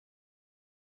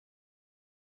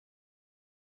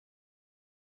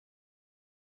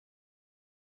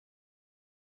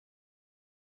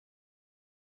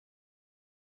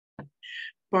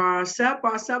Boss up,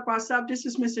 boss up, boss up. This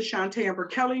is Mrs. Shantae Amber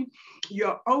Kelly,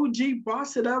 your OG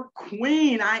Boss It Up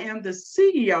Queen. I am the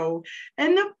CEO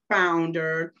and the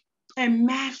founder and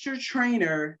master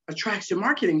trainer, attraction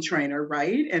marketing trainer,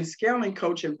 right? And scaling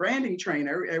coach and branding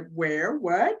trainer at where,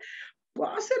 what?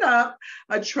 Boss It Up,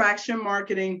 attraction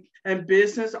marketing and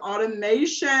business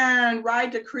automation,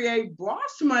 right? To create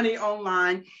boss money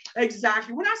online.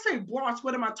 Exactly. When I say boss,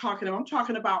 what am I talking about? I'm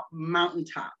talking about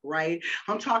mountaintop, right?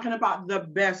 I'm talking about the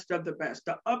best of the best,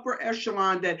 the upper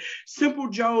echelon that simple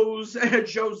Joes,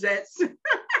 Josettes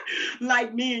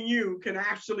like me and you can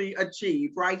actually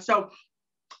achieve, right? So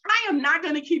I am not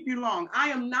going to keep you long. I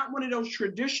am not one of those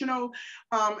traditional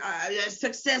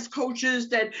success coaches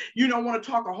that, want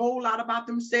to talk a whole lot about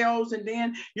themselves and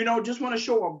then, just want to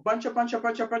show a bunch of,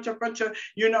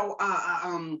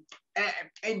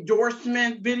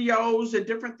 endorsement videos and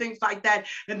different things like that.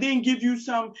 And then give you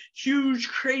some huge,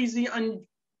 crazy,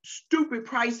 stupid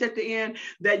price at the end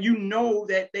that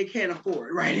that they can't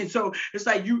afford, right? And so it's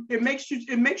like it makes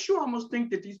you almost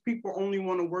think that these people only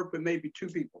want to work with maybe two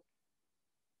people.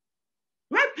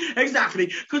 Right? Exactly.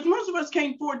 Because most of us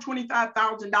can't afford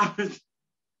 $25,000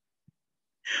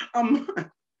 a month.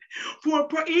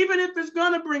 Even if it's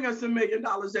going to bring us $1 million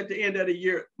at the end of the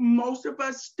year, most of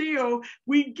us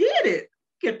we get it.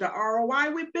 Get the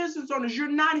ROI with business owners. You're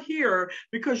not here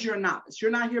because you're novice. You're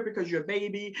not here because you're a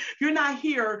baby. You're not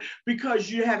here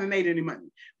because you haven't made any money,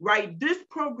 right? This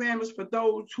program is for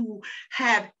those who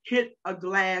have hit a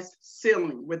glass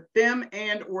ceiling with them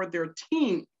and or their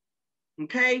team.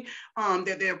 Okay,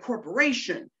 they're a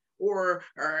corporation or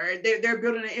they're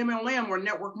building an MLM or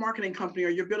network marketing company, or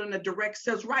you're building a direct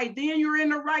sales, right? Then you're in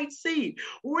the right seat.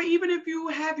 Or even if you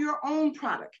have your own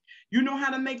product, you know how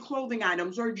to make clothing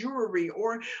items or jewelry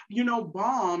or,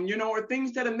 balm, or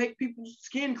things that'll make people's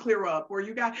skin clear up, or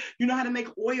you know how to make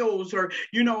oils, or,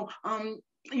 you're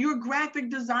a graphic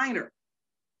designer.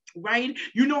 Right?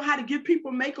 You know how to give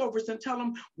people makeovers and tell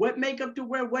them what makeup to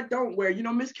wear, what don't wear.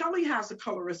 Miss Kelly has a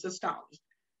colorist and stylist.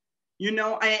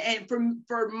 And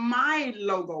for my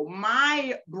logo,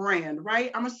 my brand,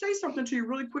 right? I'm going to say something to you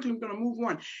really quickly. I'm going to move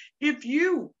on. If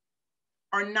you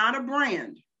are not a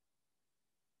brand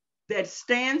that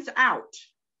stands out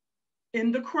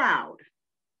in the crowd,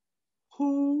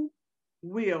 who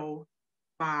will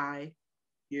buy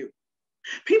you?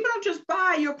 People don't just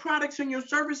buy your products and your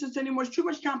services anymore. It's too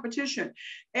much competition.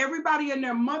 Everybody and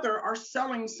their mother are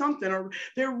selling something, or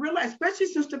they're really, especially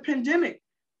since the pandemic.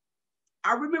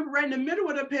 I remember right in the middle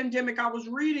of the pandemic, I was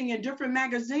reading in different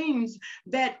magazines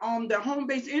that the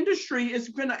home-based industry is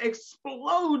going to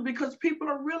explode because people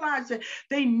are realizing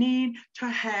they need to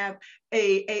have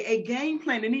a game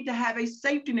plan. They need to have a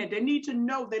safety net. They need to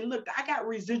know that, look, I got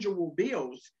residual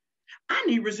bills. I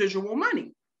need residual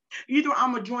money. Either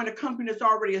I'm going to join a company that's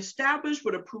already established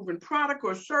with a proven product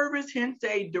or service, hence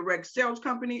a direct sales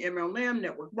company, MLM,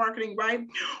 network marketing, right?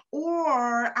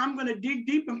 Or I'm going to dig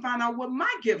deep and find out what my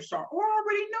gifts are, or I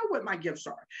already know what my gifts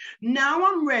are. Now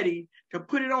I'm ready to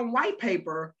put it on white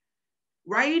paper,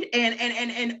 right?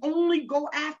 And only go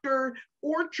after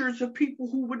orchards of people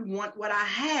who would want what I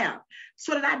have,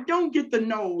 so that I don't get the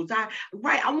no's. I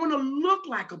want to look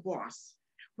like a boss,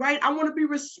 right? I want to be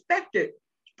respected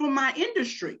for my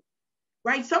industry,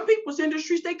 right? Some people's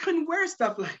industries, they couldn't wear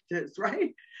stuff like this,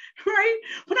 right? Right?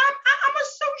 But I'm a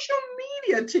social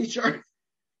media teacher.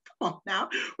 Come on now,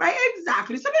 right?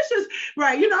 Exactly. So this is,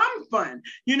 right, I'm fun.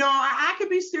 I can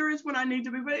be serious when I need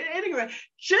to be, but anyway,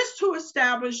 just to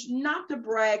establish, not to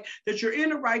brag, that you're in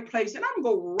the right place. And I'm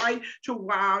going to go right to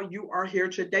why you are here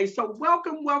today. So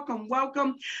welcome, welcome,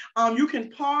 welcome. You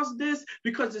can pause this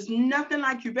because it's nothing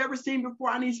like you've ever seen before.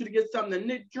 I need you to get something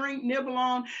to drink, nibble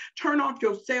on, turn off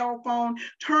your cell phone,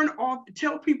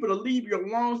 tell people to leave you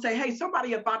alone. Say, hey,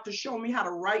 somebody about to show me how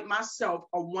to write myself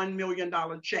a $1 million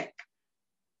check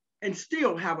and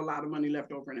still have a lot of money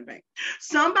left over in the bank.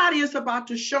 Somebody is about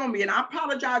to show me, and I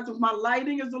apologize if my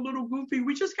lighting is a little goofy.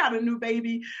 We just got a new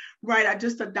baby, right? I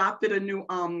just adopted a new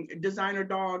designer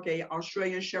dog, a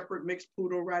Australian Shepherd mixed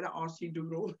poodle, right? An Aussie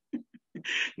doodle.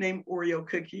 Named Oreo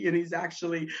Cookie, and he's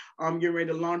actually getting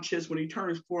ready to launch when he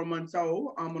turns 4 months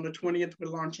old. On the 20th, we're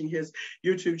launching his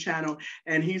YouTube channel,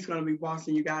 and he's going to be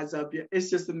bossing you guys up. It's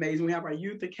just amazing. We have our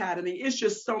youth academy. It's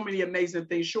just so many amazing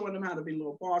things, showing them how to be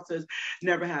little bosses,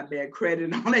 never have bad credit,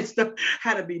 and all that stuff,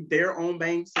 how to be their own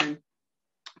banks and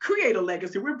create a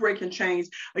legacy. We're breaking chains.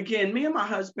 Again, me and my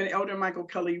husband, Elder Michael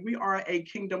Kelly, we are a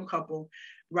kingdom couple,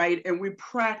 right? And we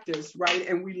practice, right?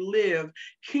 And we live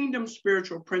kingdom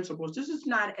spiritual principles. This is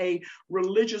not a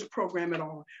religious program at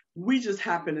all. We just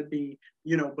happen to be,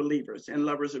 believers and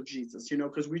lovers of Jesus,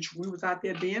 because we was out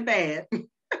there being bad.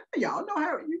 y'all know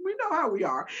how we know how we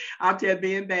are out there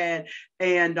being bad.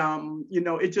 And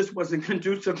it just wasn't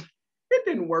conducive. It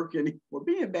didn't work anymore.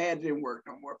 Being bad didn't work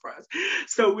no more for us.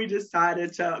 So we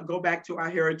decided to go back to our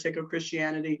heritage of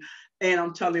Christianity. And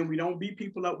I'm telling you, we don't beat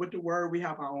people up with the word. We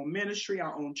have our own ministry,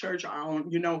 our own church, our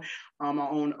own, our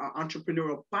own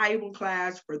entrepreneurial Bible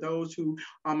class for those who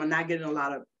are not getting a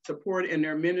lot of support in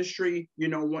their ministry,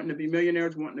 wanting to be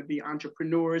millionaires, wanting to be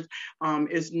entrepreneurs.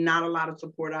 It's not a lot of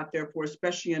support out there for,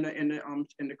 especially in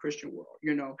the Christian world,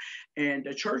 and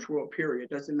the church world, period,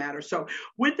 doesn't matter. So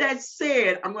with that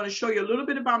said, I'm going to show you a little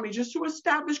bit about me just to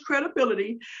establish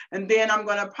credibility. And then I'm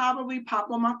going to probably pop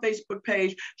on my Facebook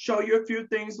page, show you a few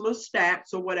things, little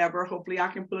stats or whatever. Hopefully I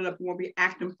can pull it up. It won't be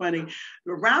acting funny.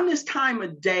 Around this time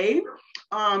of day,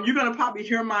 you're going to probably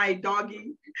hear my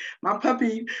doggy, my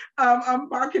puppy, I'm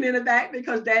barking in the back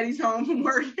because daddy's home from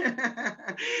work,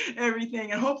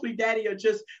 everything. And hopefully daddy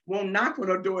won't knock on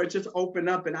the door, just open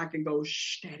up and I can go,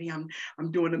 shh, daddy,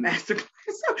 I'm doing a master class.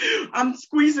 I'm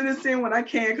squeezing this in when I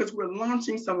can because we're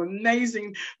launching some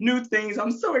amazing new things.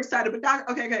 I'm so excited. But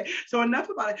okay. So enough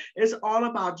about it. It's all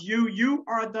about you. You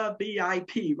are the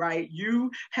VIP, right?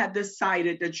 You have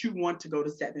decided that you want to go to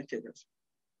 7 figures.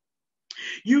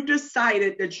 You've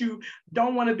decided that you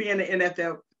don't want to be in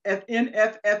the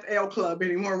NFFL club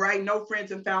anymore, right? No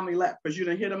friends and family left because you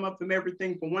done hit them up from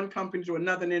everything from one company to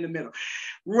another and in the middle,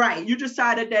 right? You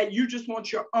decided that you just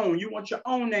want your own. You want your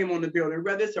own name on the building,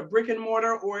 whether it's a brick and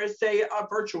mortar or it's a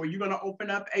virtual. You're going to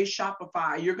open up a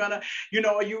Shopify. You're going to,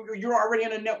 you're already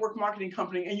in a network marketing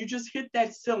company and you just hit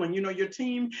that ceiling. Your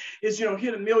team is, hit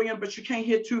 1 million, but you can't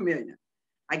hit 2 million.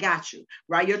 I got you,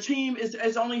 right? Your team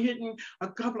is only hitting a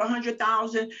couple of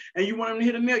 100,000 and you want them to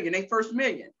hit 1 million, they first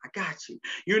million. I got you.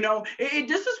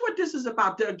 This is what this is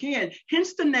about. Again,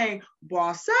 hence the name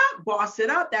Boss Up, Boss It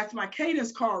Up. That's my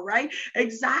cadence card, right?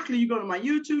 Exactly. You go to my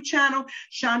YouTube channel,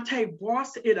 Shantae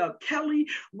Boss It Up Kelly,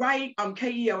 right?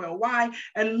 Kelly,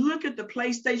 and look at the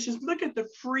PlayStations, look at the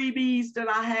freebies that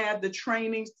I have, the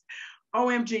trainings.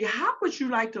 OMG, how would you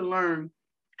like to learn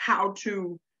how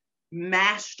to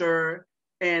master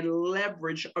and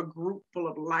leverage a group full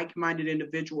of like-minded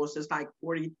individuals? There's like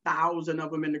 40,000 of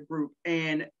them in the group,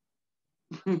 and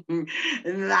a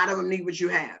lot of them need what you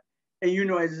have. And you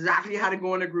know exactly how to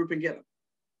go in a group and get them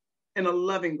in a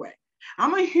loving way.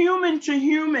 I'm a human to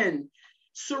human,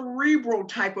 cerebral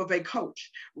type of a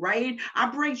coach, right? I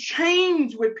break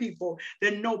chains with people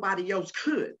that nobody else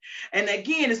could. And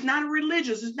again, it's not a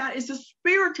religious, it's a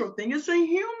spiritual thing, it's a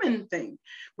human thing,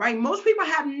 right? Most people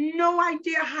have no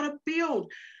idea how to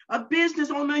build a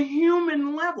business on a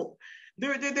human level.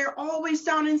 They're always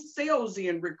sounding salesy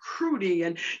and recruiting,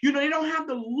 and they don't have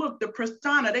the look, the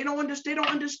persona. They don't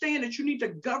understand that you need to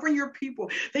govern your people.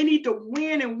 They need to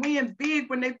win and win big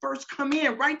when they first come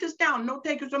in. Write this down, note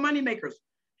takers or money makers.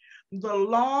 The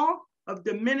law of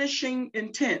diminishing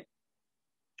intent.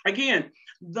 Again,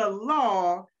 the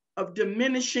law of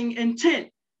diminishing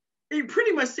intent. It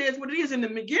pretty much says what it is. In the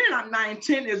beginning, my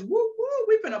intent is woo,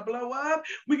 we finna blow up.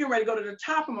 We get ready to go to the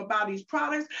top. I'm gonna buy these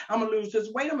products. I'm gonna lose this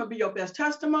weight. I'm gonna be your best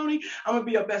testimony. I'm gonna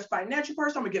be your best financial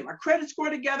person. I'm gonna get my credit score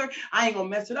together. I ain't gonna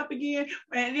mess it up again.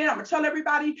 And then I'm gonna tell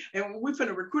everybody, and we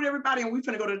finna recruit everybody, and we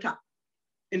finna go to the top.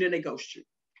 And then they ghost you.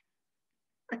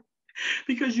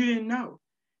 Because you didn't know.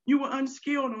 You were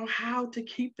unskilled on how to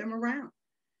keep them around.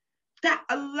 That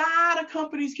a lot of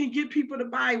companies can get people to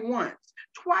buy once,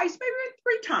 twice,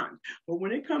 maybe 3 times. But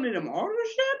when it comes to them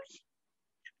orderships,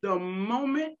 the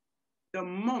moment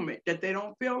that they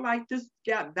don't feel like this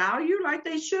got value like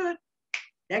they should,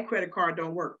 that credit card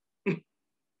don't work.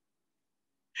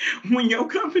 When your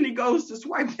company goes to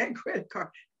swipe that credit card,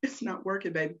 it's not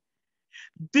working, baby.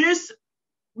 This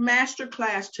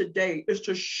masterclass today is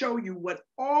to show you what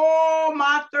all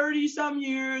my 30-some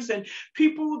years and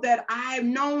people that I've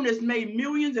known has made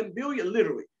millions and billions,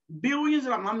 literally billions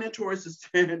of my mentors,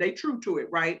 they true to it,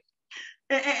 right?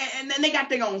 And then they got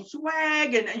their own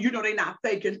swag, and they're not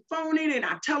fake and phony. They're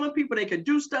not telling people they can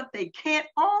do stuff they can't.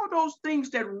 All those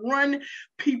things that run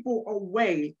people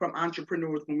away from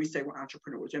entrepreneurs when we say we're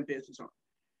entrepreneurs and business owners.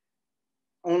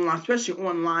 Online, especially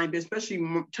online, but especially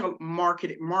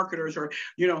marketers or,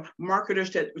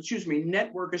 networkers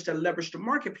that leverage the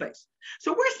marketplace.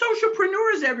 So we're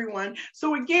socialpreneurs, everyone.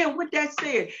 So again, with that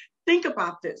said, think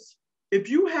about this. If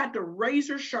you had the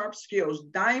razor sharp skills,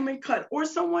 diamond cut, or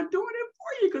someone doing it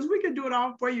for you, because we can do it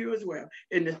all for you as well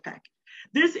in this package.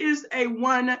 This is a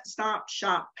one-stop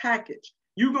shop package.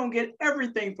 You're going to get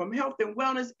everything from health and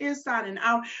wellness inside and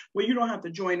out, where you don't have to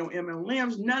join no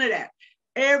MLMs, none of that.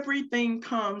 Everything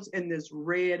comes in this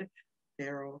red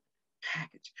Beryl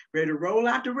package. Ready to roll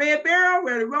out the red barrel?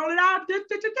 Ready to roll it out? Da, da,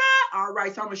 da, da. All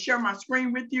right, so I'm gonna share my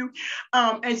screen with you.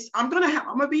 And I'm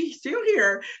gonna be still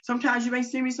here. Sometimes you may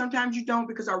see me, sometimes you don't,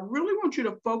 because I really want you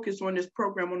to focus on this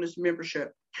program, on this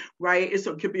membership, right? It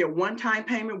could be a one-time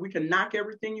payment. We can knock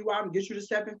everything you out and get you to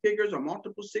 7 figures or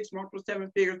multiple 6, multiple 7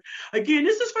 figures. Again,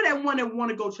 this is for that one that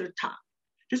want to go to the top.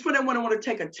 Just when they want to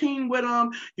take a team with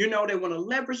them, you know, they want to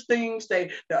leverage things.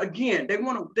 They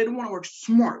want to work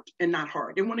smart and not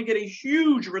hard. They want to get a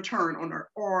huge return on their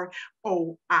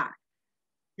ROI.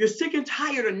 You're sick and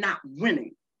tired of not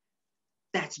winning.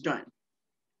 That's done.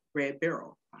 Red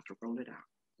Beryl, about to roll it out.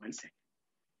 1 second.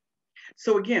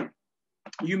 So again,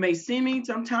 you may see me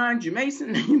sometimes, you may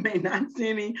not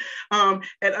see me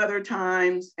at other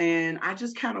times. And I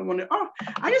just kind of want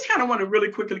to really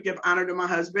quickly give honor to my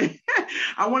husband.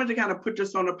 I wanted to kind of put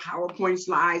this on a PowerPoint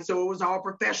slide so it was all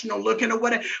professional looking or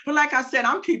whatever. But like I said,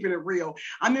 I'm keeping it real.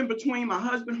 I'm in between my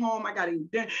husband home. I got to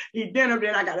eat dinner.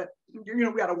 Then I got to, we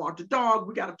got to walk the dog.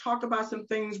 We got to talk about some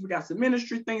things. We got some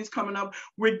ministry things coming up.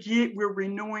 We're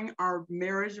renewing our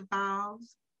marriage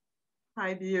vows.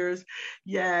 5 years.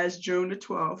 Yes, June the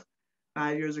 12th.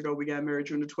 5 years ago, we got married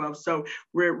June the 12th. So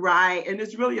we're right. And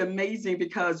it's really amazing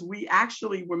because we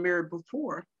actually were married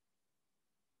before.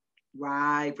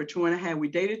 Right. For 2.5. We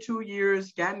dated 2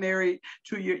 years, got married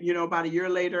 2 years, about a year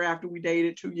later after we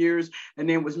dated 2 years, and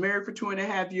then was married for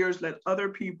 2.5 years, let other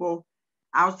people,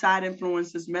 outside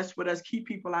influences mess with us, keep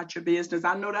people out your business.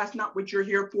 I know that's not what you're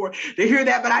here for, to hear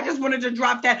that, but I just wanted to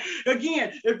drop that.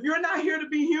 Again, if you're not here to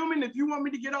be human, if you want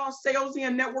me to get all salesy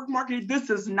and network marketing, this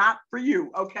is not for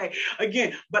you, okay?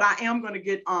 Again, but I am going to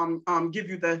give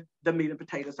you the meat and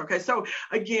potatoes, okay? So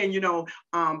again,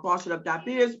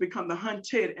 bossitup.biz, become the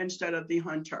hunted instead of the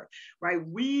hunter, right?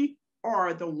 We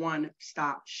are the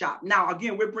one-stop shop. Now,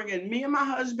 again, we're bringing me and my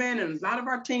husband and a lot of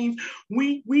our teams,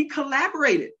 we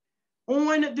collaborated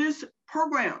on this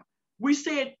program. We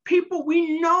said, people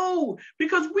we know,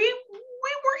 because we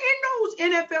were in those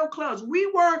NFL clubs.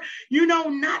 We were,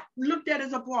 not looked at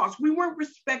as a boss. We weren't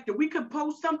respected. We could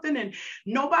post something and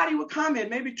nobody would comment,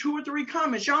 maybe 2 or 3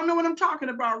 comments. Y'all know what I'm talking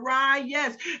about, right?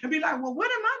 Yes. And be like, well, what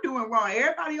am I doing wrong?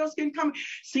 Everybody else can come,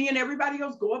 seeing everybody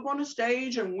else go up on the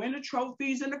stage and win the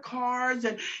trophies and the cards,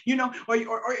 and,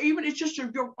 or even it's just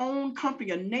your own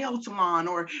company, a nail salon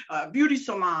or a beauty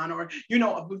salon, or,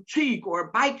 a boutique or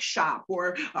a bike shop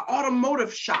or an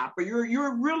automotive shop, or you're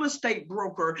a real estate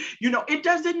broker, it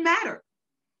doesn't matter.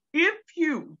 If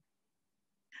you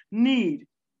need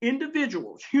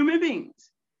individuals, human beings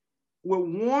with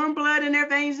warm blood in their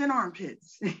veins and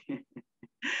armpits,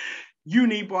 you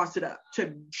need Boss It Up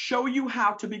to show you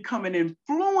how to become an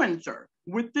influencer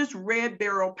with this Red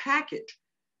Beryl package.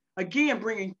 Again,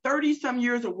 bringing 30-some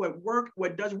years of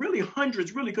what does really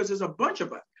hundreds, really, because there's a bunch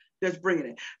of us that's bringing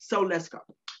it. So let's go.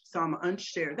 So I'm going to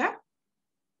unshare that.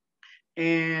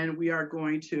 And we are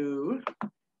going to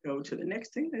go to the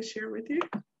next thing let's share with you.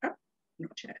 Oh, no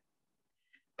chat.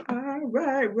 All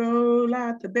right, roll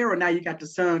out the barrel. Now you got the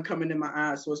sun coming in my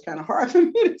eyes, so it's kind of hard for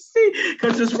me to see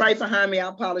because it's right behind me. I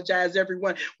apologize,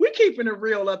 everyone. We're keeping it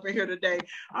real up in here today.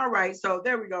 All right, so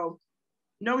there we go.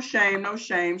 No shame, no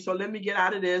shame. So let me get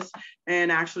out of this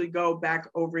and actually go back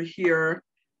over here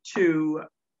to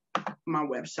my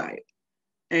website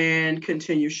and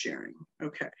continue sharing.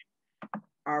 Okay.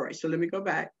 All right, so let me go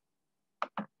back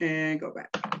and go back.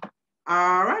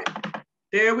 All right,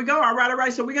 there we go. All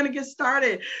right. So we're going to get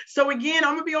started. So again,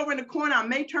 I'm going to be over in the corner. I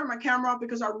may turn my camera off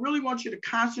because I really want you to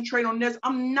concentrate on this.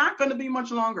 I'm not going to be much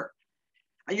longer.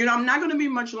 I'm not going to be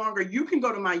much longer. You can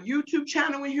go to my YouTube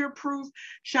channel and hear proof.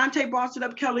 Shantae Boss It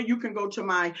Up Kelly. You can go to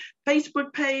my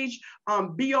Facebook page,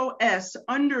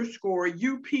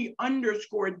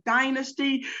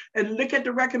 BOS_UP_Dynasty, and look at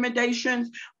the recommendations.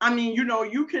 I mean, you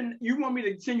want me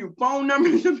to send you phone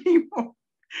numbers of people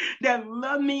that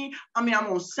love me. I mean,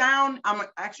 I'm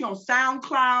actually on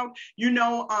SoundCloud. You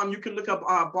can look up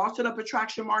Boss It Up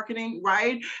Attraction Marketing,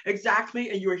 right? Exactly.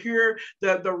 And you'll hear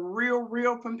the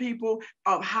real from people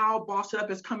of how Boss It Up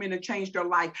has come in and changed their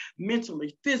life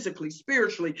mentally, physically,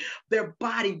 spiritually, their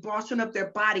body, bossing up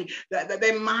their body,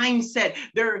 their mindset.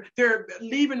 They're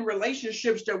leaving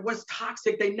relationships that was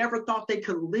toxic. They never thought they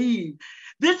could leave.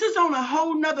 This is on a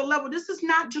whole nother level. This is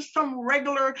not just some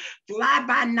regular fly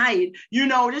by night,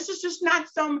 this is just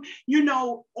not some,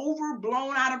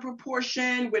 overblown out of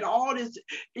proportion with all this,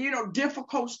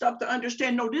 difficult stuff to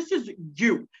understand. No, this is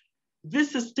you.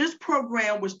 This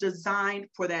program was designed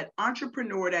for that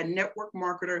entrepreneur, that network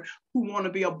marketer who want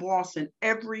to be a boss in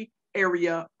every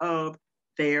area of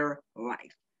their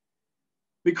life.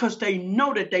 Because they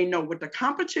know with the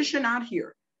competition out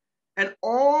here and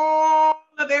all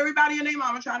of everybody and their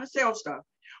mama trying to sell stuff,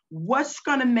 What's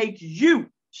going to make you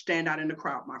stand out in the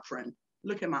crowd, my friend?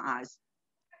 Look at my eyes.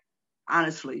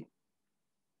 Honestly,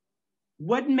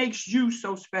 what makes you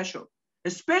so special?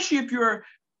 Especially if you're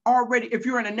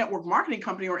in a network marketing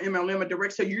company or MLM or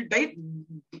direct sale,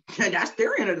 that's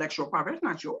their intellectual property. It's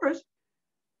not yours.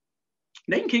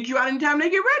 They can kick you out anytime they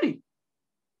get ready.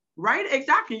 Right?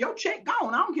 Exactly. Your check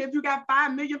gone. I don't care if you got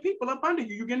 5 million people up under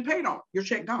you, you're getting paid on. Your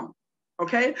check gone.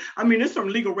 Okay? I mean, there's some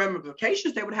legal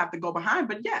ramifications they would have to go behind,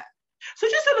 but yeah. So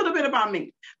just a little bit about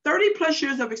me. 30 plus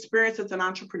years of experience as an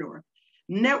entrepreneur.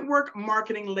 Network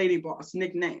marketing lady boss,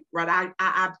 nickname, right?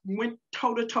 I went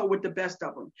toe to toe with the best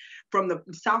of them, from the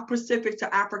South Pacific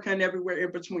to Africa and everywhere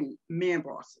in between, men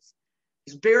bosses.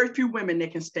 There's very few women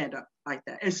that can stand up like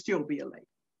that and still be a lady,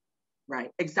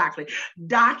 right? Exactly.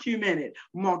 Documented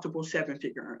multiple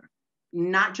 7-figure earner,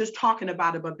 not just talking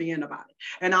about it, but being about it.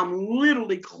 And I'm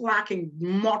literally clocking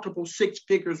multiple 6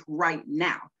 figures right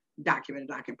now,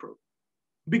 documented, I can prove.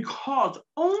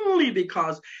 Only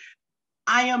because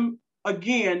I am,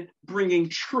 again, bringing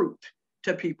truth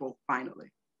to people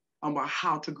finally about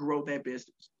how to grow their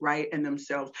business, right? And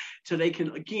themselves, so they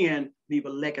can, again, leave a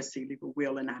legacy, leave a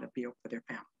will, and not a bill for their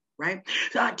family, right?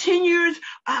 10 years,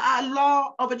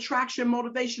 law of attraction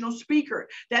motivational speaker.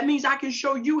 That means I can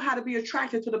show you how to be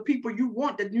attracted to the people you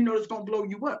want that you know is going to blow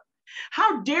you up.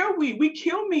 How dare we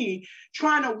kill me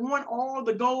trying to want all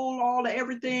the gold, all the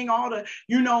everything, all the,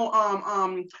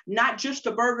 not just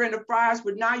the burger and the fries,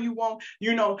 but now you want,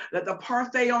 the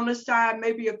parfait on the side,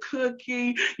 maybe a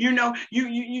cookie, you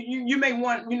may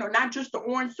want, not just the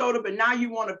orange soda, but now you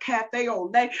want a cafe au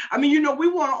lait. I mean, we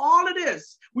want all of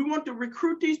this. We want to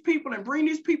recruit these people and bring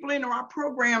these people into our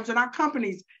programs and our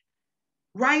companies,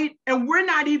 right? And we're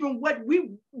not even what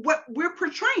we're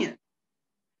portraying.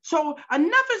 So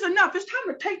enough is enough. It's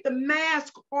time to take the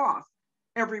mask off,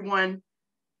 everyone,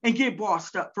 and get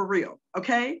bossed up for real,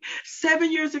 okay?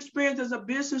 7 years experience as a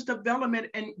business development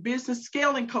and business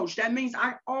scaling coach. That means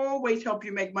I always help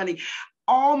you make money.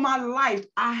 All my life,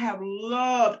 I have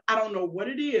loved, I don't know what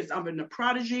it is. I'm in the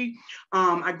prodigy.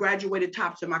 I graduated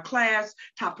tops in my class,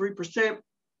 top 3%.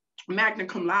 Magna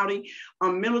cum laude.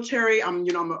 I'm military.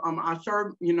 I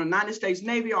serve, United States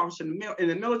Navy, officer in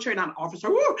the military, not an officer.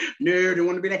 Woo! No, don't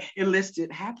want to be that.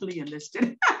 Enlisted, happily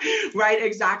enlisted. Right,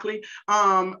 exactly.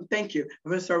 Thank you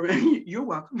for serving. You're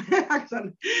welcome.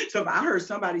 So I heard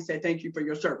somebody say thank you for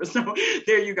your service. So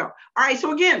there you go. All right.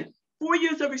 So again, 4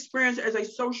 years of experience as a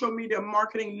social media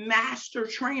marketing master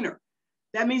trainer.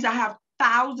 That means I have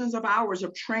thousands of hours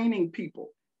of training people.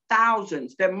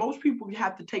 Thousands that most people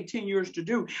have to take 10 years to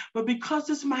do. But because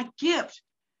it's my gift,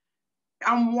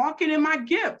 I'm walking in my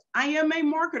gift. I am a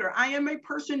marketer. I am a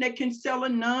person that can sell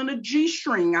a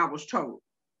G-string, I was told.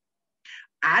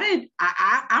 I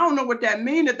don't know what that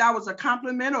means, if that was a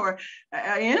compliment or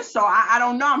an insult. I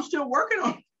don't know. I'm still working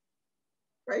on it.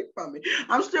 Right from me.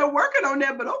 I'm still working on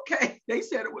that, but okay. They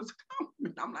said it was a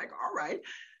compliment. I'm like, all right.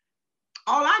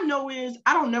 All I know is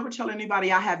I don't never tell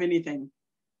anybody I have anything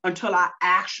until I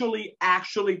actually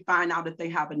find out that they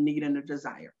have a need and a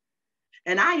desire.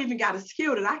 And I even got a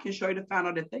skill that I can show you to find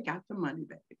out that they got the money,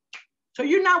 baby. So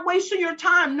you're not wasting your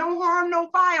time. No harm,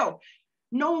 no foul.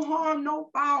 No harm,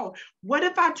 no foul. What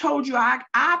if I told you I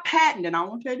patent, and I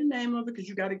won't tell you the name of it because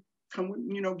you got to come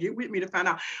with, get with me to find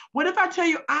out. What if I tell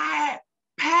you I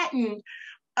patent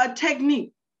a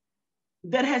technique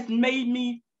that has made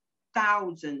me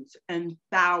thousands and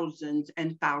thousands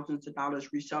and thousands of dollars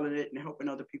reselling it and helping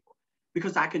other people,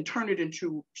 because I can turn it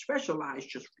into specialized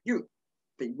just for you,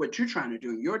 what you're trying to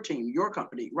do, your team, your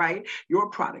company, right? Your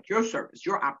product, your service,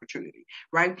 your opportunity,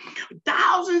 right?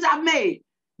 Thousands I've made,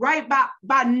 right?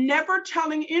 By never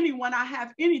telling anyone I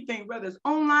have anything, whether it's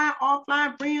online,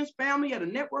 offline, friends, family, at a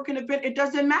networking event, it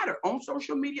doesn't matter. On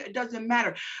social media, it doesn't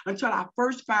matter until I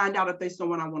first find out if they're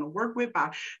someone I want to work with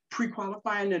by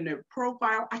pre-qualifying in their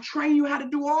profile. I train you how to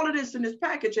do all of this in this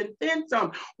package and then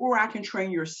some, or I can train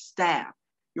your staff,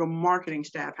 your marketing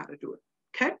staff, how to do it.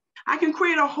 Okay. I can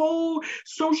create a whole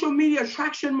social media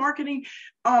attraction marketing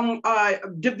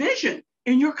division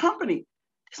in your company.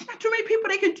 There's not too many people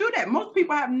that can do that. Most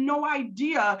people have no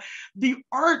idea the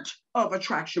art of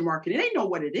attraction marketing. They know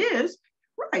what it is,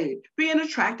 right? Being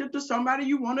attracted to somebody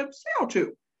you want to sell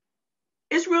to.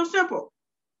 It's real simple,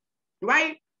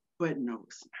 right? But no,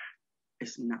 it's not.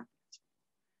 It's not.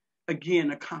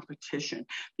 Again, a competition,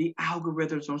 the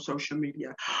algorithms on social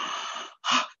media.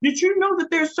 Did you know that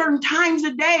there's certain times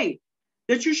a day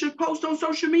that you should post on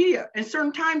social media and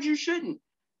certain times you shouldn't?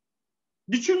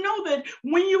 Did you know that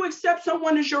when you accept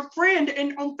someone as your friend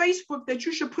and on Facebook that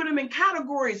you should put them in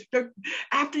categories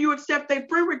after you accept their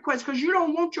friend request, because you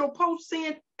don't want your post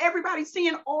seeing everybody's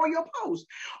seeing all your posts.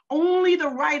 Only the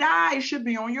right eye should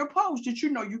be on your post. Did you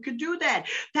know you could do that?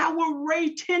 That will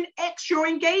rate 10x your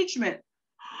engagement.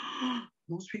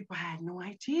 Most people had no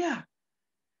idea,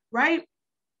 right?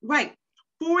 Right.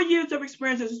 4 years of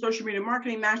experience as a social media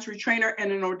marketing mastery trainer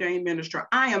and an ordained minister.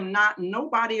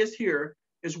 Nobody is here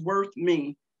is worth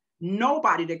me.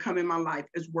 Nobody that come in my life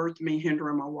is worth me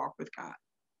hindering my walk with God.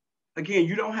 Again,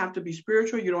 you don't have to be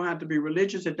spiritual. You don't have to be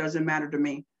religious. It doesn't matter to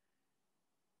me.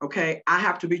 Okay. I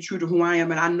have to be true to who I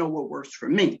am, and I know what works for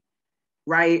me.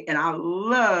 Right. And I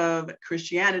love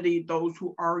Christianity, those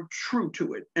who are true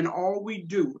to it. And all we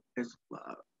do is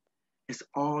love. It's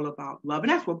all about love. And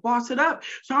that's what Boss It Up.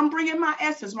 So I'm bringing my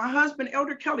essence. My husband,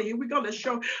 Elder Kelly, here we go. Let's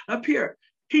show up here.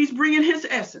 He's bringing his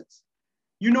essence.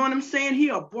 You know what I'm saying? He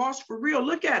a boss for real.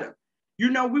 Look at him. You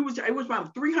know, it was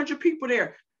about 300 people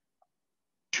there.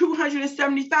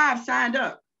 275 signed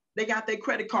up. They got their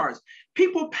credit cards.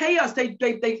 People pay us. They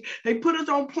put us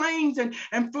on planes and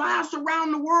fly us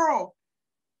around the world.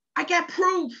 I got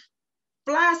proof.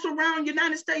 Fly us around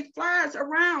United States, fly us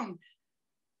around.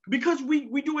 Because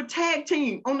we do a tag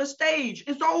team on the stage.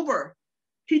 It's over.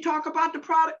 He talk about the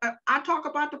product. I talk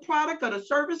about the product or the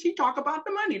service. He talk about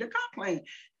the money, the comp plan.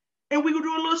 And we will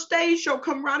do a little stage show,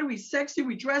 camaraderie, we sexy,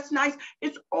 we dress nice.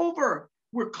 It's over.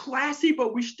 We're classy,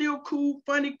 but we still cool,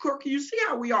 funny, quirky. You see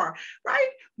how we are, right?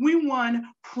 We won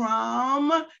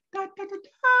prom,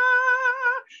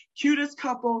 cutest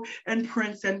couple and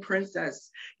prince and princess.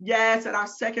 Yes, at our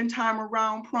second time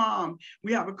around prom,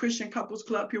 we have a Christian couples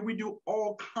club here. We do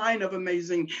all kind of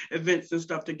amazing events and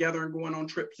stuff together and going on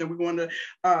trips. And we're going to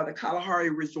the Kalahari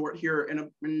Resort here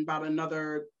in about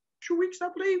another 2 weeks, I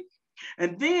believe.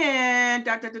 And then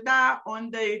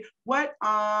on the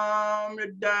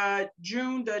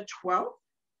June the 12th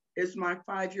is my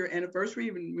 5-year anniversary.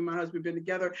 Even me and my husband have been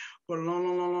together for a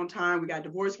long time. We got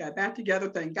divorced, got back together,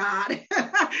 thank God. It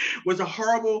was a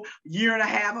horrible year and a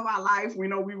half of our life. We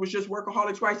know we was just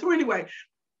workaholics, right? So anyway,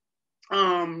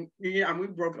 yeah, we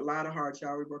broke a lot of hearts,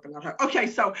 y'all. We broke a lot of hearts. Okay,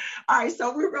 so all right,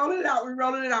 so we're rolling it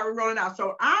out.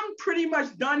 So I'm pretty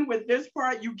much done with this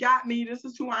part. You got me. This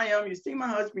is who I am. You see my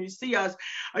husband, you see us.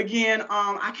 Again,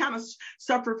 I kind of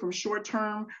suffer from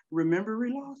short-term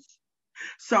memory loss.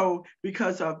 So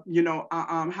because of,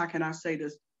 how can I say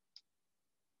this?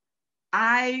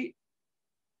 I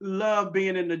love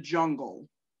being in the jungle.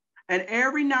 And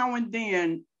every now and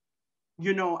then,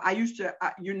 I used to,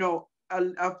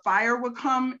 a fire would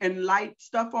come and light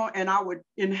stuff on, and I would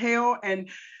inhale and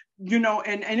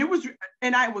it was,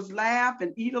 and I was laugh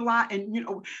and eat a lot and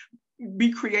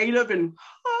be creative and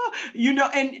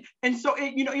and so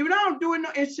it, even though I'm doing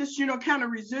it's just kind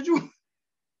of residual.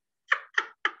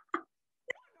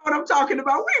 What I'm talking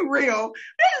about, we real.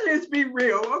 Let's just be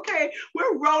real, okay?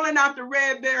 We're rolling out the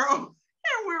red barrel.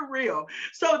 And we're real.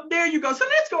 So there you go. So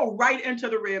let's go right into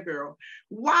the red barrel.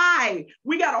 Why?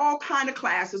 We got all kind of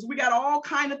classes. We got all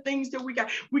kind of things that we got.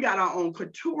 We got our own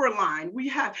couture line. We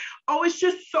have, it's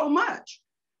just so much,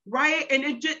 right? And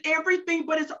it just everything,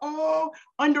 but it's all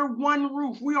under one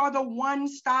roof. We are the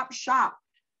one-stop shop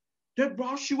that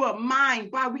brought you up mind.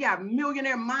 Wow, we have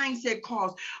millionaire mindset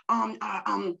calls.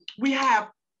 We have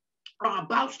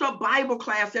About Stuff Bible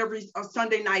class every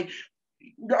Sunday night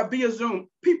via Zoom.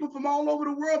 People from all over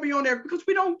the world be on there because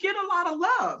we don't get a lot of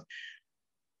love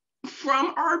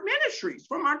from our ministries,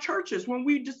 from our churches, when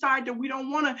we decide that we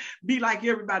don't want to be like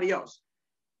everybody else.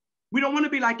 We don't want to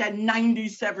be like that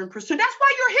 97%. That's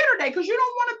why you're here today, because you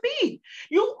don't want to be.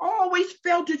 You always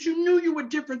felt that you knew you were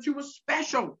different. You were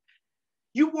special.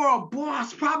 You were a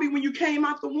boss probably when you came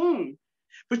out the womb.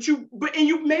 But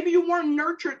maybe you weren't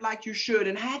nurtured like you should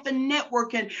and had the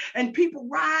network and people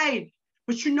ride.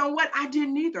 But you know what? I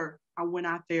didn't either. I went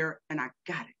out there and I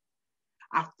got it.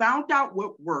 I found out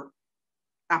what worked.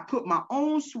 I put my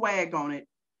own swag on it.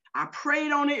 I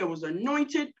prayed on it. It was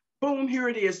anointed. Boom, here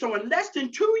it is. So in less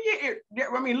than 2 years,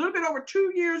 a little bit over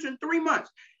 2 years and 3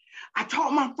 months, I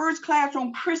taught my first class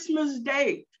on Christmas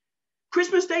Day.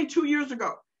 Christmas Day 2 years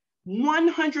ago.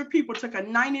 100 people took a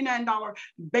 $99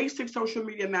 basic social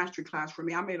media mastery class from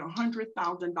me. I made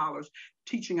 $100,000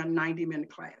 teaching a 90-minute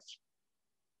class.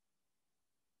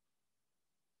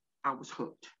 I was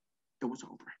hooked. It was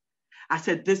over. I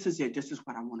said, this is it. This is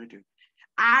what I want to do.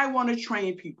 I want to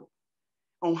train people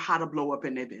on how to blow up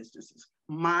in their businesses.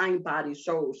 Mind, body,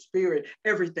 soul, spirit,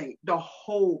 everything, the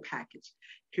whole package.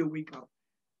 Here we go.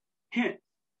 Hence,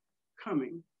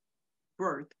 coming,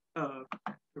 birth of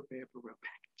the Red Beryl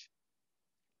package.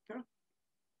 Okay.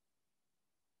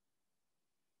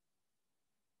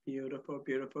 Beautiful,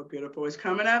 beautiful, beautiful. It's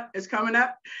coming up. It's coming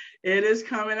up. It is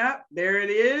coming up. There it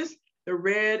is. The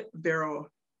Red Beryl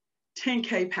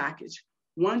 10K package.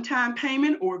 one-time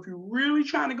payment, or if you're really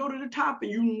trying to go to the top and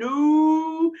you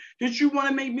know that you want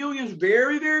to make millions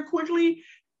very, very quickly,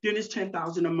 then it's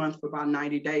 $10,000 a month for about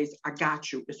 90 days. I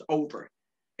got you. It's over.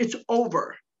 It's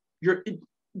over.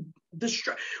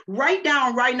 Write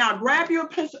down right now. Grab your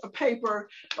piece of paper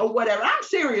or whatever. I'm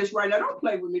serious right now. Don't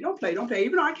play with me. Don't play.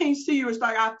 Even though I can't see you, it's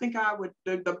like I think I would.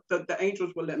 The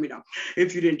angels would let me know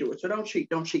if you didn't do it. So don't cheat.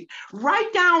 Don't cheat.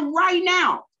 Write down right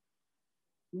now.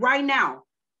 Right now.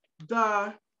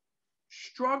 The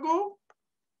struggle,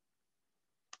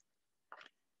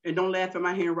 and don't laugh at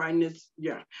my handwriting. This,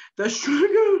 yeah, the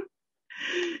struggle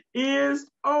is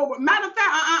over. Matter of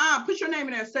fact, put your name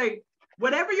in there. Say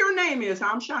whatever your name is.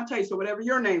 I'm Shantae, so whatever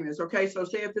your name is. Okay, so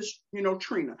say if it's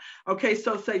Trina. Okay,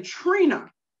 so say Trina.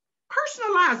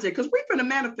 Personalize it, because we're gonna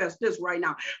manifest this right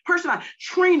now. Personalize.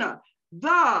 Trina,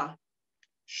 the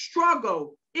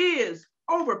struggle is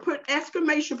over. Put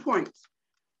exclamation points.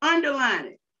 Underline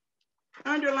it.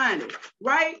 Underline it,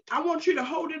 right? I want you to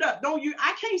hold it up.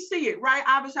 I can't see it, right?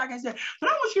 Obviously I can't see it,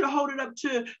 but I want you to hold it up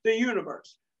to the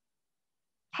universe.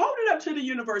 Hold it up to the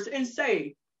universe and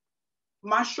say,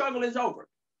 my struggle is over.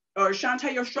 Or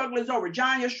Shantae, your struggle is over.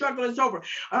 John, your struggle is over.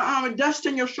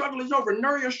 Dustin, your struggle is over.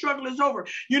 Nur, your struggle is over.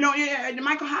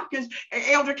 Michael Hopkins,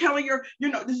 Elder Kelly,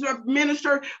 this is a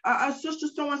minister, a sister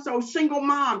so-and-so, single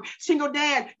mom, single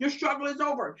dad, your struggle is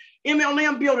over.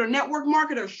 MLM builder, network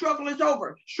marketer, struggle is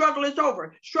over. Struggle is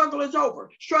over. Struggle is over.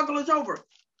 Struggle is over.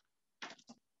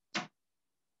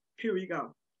 Here we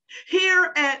go.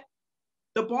 Here at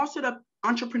the Boss It Up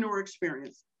Entrepreneur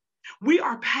Experience, we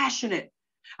are passionate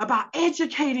about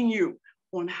educating you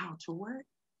on how to work.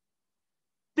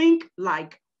 Think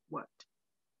like what?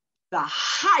 The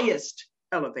highest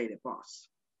elevated boss.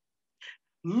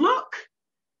 Look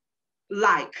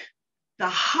like the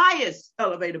highest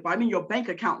elevated boss. I mean, your bank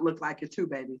account look like it too,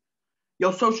 baby.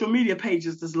 Your social media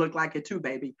pages just look like it too,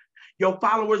 baby. Your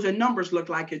followers and numbers look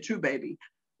like it too, baby.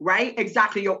 Right?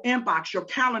 Exactly. Your inbox, your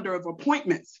calendar of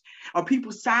appointments, or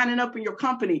people signing up in your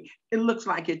company, it looks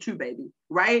like it too, baby.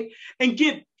 Right?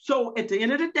 So at the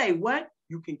end of the day, what?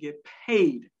 You can get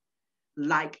paid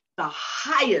like the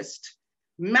highest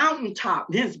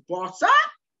mountaintop. This boss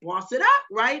it up,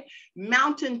 right?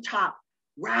 Mountaintop,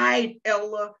 right?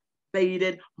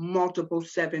 Elevated, multiple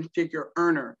seven-figure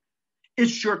earner.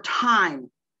 It's your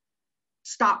time.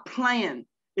 Stop playing.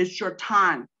 It's your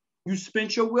time. You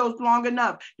spent your wheels long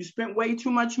enough. You spent way too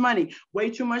much money,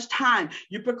 way too much time.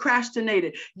 You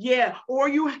procrastinated. Yeah, or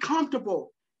you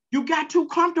comfortable. You got too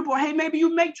comfortable. Hey, maybe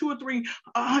you make $200,000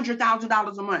 or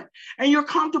 $300,000 a month and you're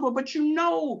comfortable, but you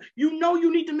know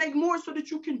you need to make more so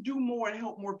that you can do more and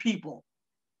help more people.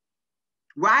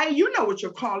 Right? You know what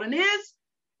your calling is,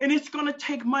 and it's going to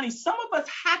take money. Some of us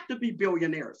have to be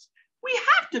billionaires. We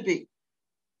have to be.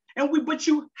 But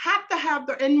you have to have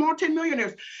and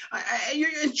multimillionaires,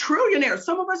 and trillionaires.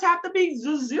 Some of us have to be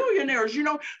zillionaires,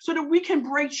 so that we can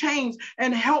break chains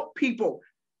and help people.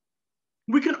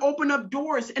 We can open up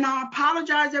doors. And I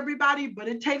apologize, everybody, but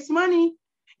it takes money.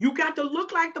 You got to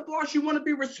look like the boss. You want to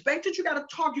be respected. You got to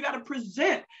talk. You got to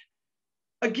present.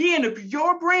 Again, if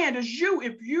your brand is you,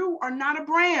 if you are not a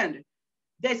brand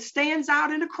that stands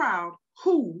out in the crowd,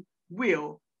 who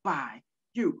will buy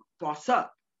you? Boss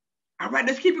up. All right,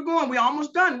 let's keep it going. We're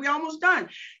almost done.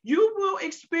 You will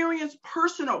experience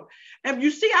personal. And you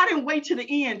see, I didn't wait to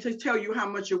the end to tell you how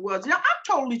much it was. Now, I'm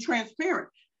totally transparent.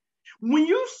 When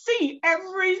you see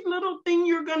every little thing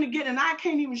you're going to get, and I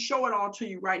can't even show it all to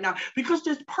you right now because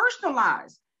it's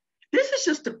personalized. This is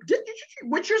just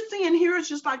what you're seeing here is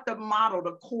just like the model,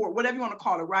 the core, whatever you want to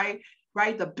call it, right?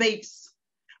 Right? The base.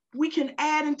 We can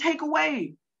add and take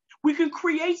away. We can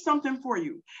create something for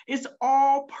you. It's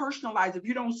all personalized. If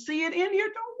you don't see it in here,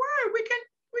 don't worry. We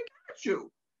got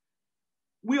you.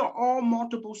 We are all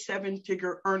multiple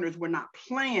seven-figure earners. We're not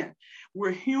playing.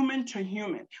 We're human to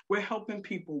human. We're helping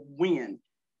people win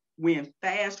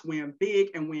fast, win big,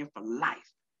 and win for life.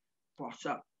 Boss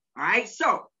up. All right.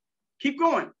 So keep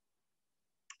going.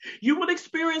 You will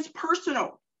experience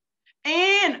personal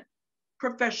and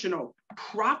professional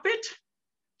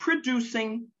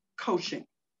profit-producing coaching.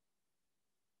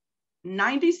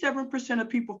 97% of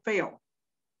people fail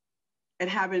at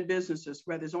having businesses,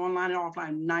 whether it's online or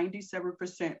offline.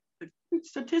 97%. The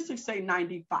statistics say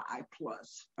 95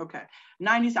 plus. Okay,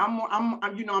 90.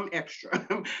 I'm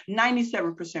extra.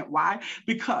 97%. Why?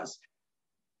 Because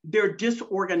they're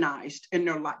disorganized in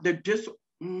their life. They're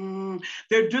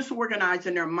disorganized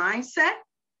in their mindset.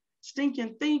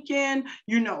 Stinking thinking,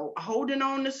 holding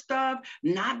on to stuff,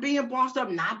 not being bossed up,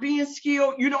 not being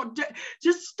skilled,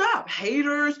 just stuff.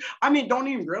 Haters. Don't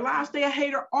even realize they're a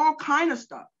hater, all kind of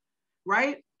stuff,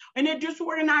 right? And they're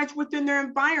disorganized within their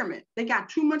environment. They got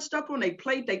too much stuff on their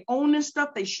plate. They own this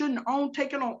stuff they shouldn't own,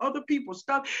 taking on other people's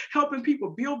stuff, helping people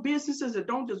build businesses that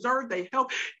don't deserve their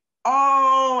help.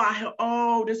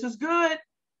 Oh, this is good.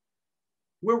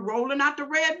 We're rolling out the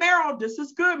red barrel. This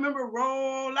is good. Remember,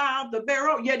 roll out the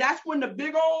barrel. Yeah, that's when the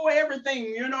big old everything,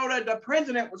 you know, that the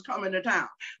president was coming to town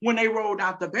when they rolled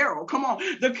out the barrel. Come on.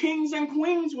 The kings and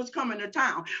queens was coming to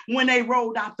town when they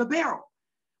rolled out the barrel.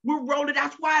 We're rolling.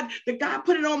 That's why the guy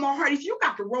put it on my heart. He said, you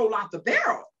got to roll out the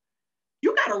barrel.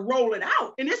 You got to roll it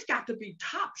out. And it's got to be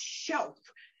top shelf.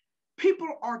 People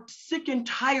are sick and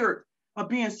tired of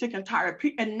being sick and tired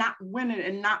and not winning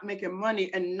and not making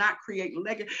money and not creating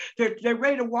legacy. They're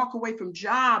ready to walk away from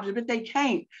jobs, but they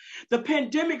can't. The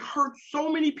pandemic hurt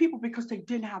so many people because they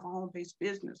didn't have a home-based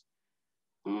business.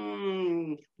 I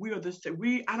don't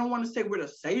want to say we're the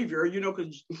savior, you know,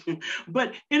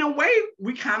 but in a way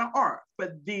we kind of are.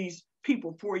 But these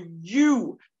people, for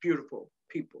you beautiful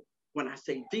people, when I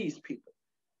say these people,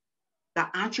 the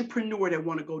entrepreneur that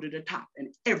want to go to the top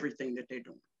in everything that they're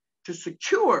doing to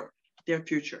secure their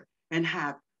future and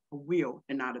have a will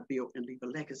and not a bill and leave a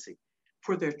legacy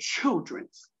for their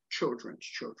children's children.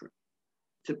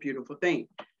 It's a beautiful thing.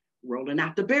 Rolling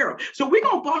out the barrel. So we're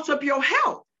going to boss up your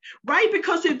health. Right?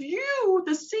 Because if you,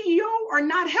 the CEO, are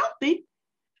not healthy,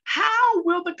 how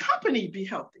will the company be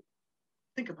healthy?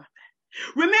 Think about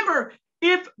that. Remember,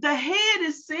 if the head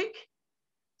is sick,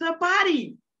 the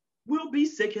body will be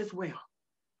sick as well.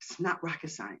 It's not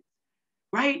rocket science,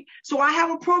 right? So I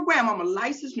have a program. I'm a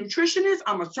licensed nutritionist.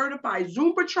 I'm a certified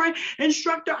Zumba trained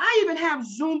instructor. I even have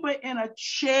Zumba in a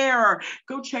chair.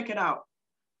 Go check it out.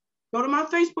 Go to my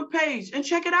Facebook page and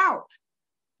check it out.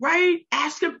 Right?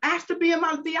 Ask to be in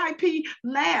my VIP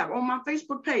lab on my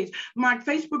Facebook page, my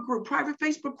Facebook group, private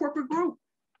Facebook corporate group.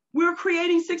 We're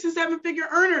creating 6 and 7 figure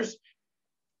earners.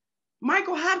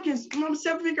 Michael Hopkins,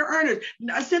 7-figure earners.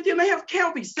 Cynthia Mayhew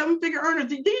Kelby, 7-figure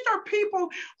earners. These are people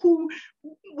who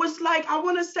was like, I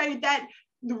want to say that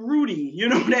the Rudy, you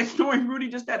know, that story, Rudy,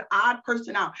 just that odd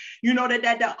person out, you know,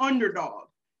 that underdog,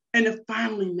 and it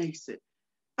finally makes it.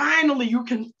 Finally, you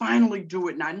can finally do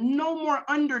it now. No more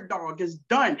underdog is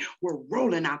done. We're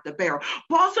rolling out the barrel.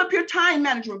 Boss up your time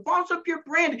management. Boss up your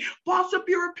branding. Boss up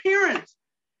your appearance.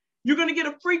 You're going to get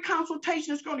a free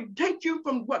consultation. It's going to take you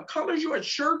from what colors your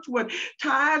shirts, what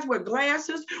ties, what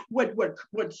glasses, what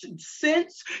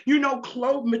scents, you know,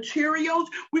 clothes, materials.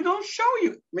 We're going to show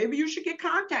you. Maybe you should get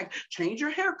contacts. Change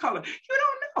your hair color. You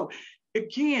don't know.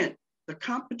 Again, the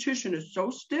competition is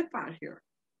so stiff out here.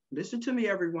 Listen to me,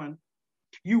 everyone.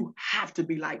 You have to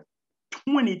be like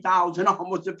 20,000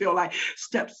 almost to feel like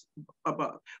steps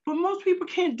above. But most people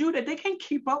can't do that. They can't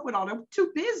keep up with all that. We're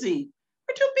too busy.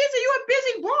 We're too busy. You're a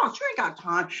busy boss. You ain't got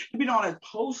time to be all that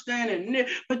posting and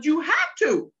but you have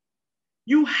to.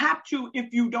 You have to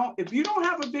if you don't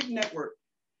have a big network.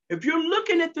 If you're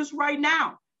looking at this right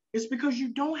now, it's because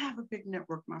you don't have a big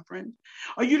network, my friends,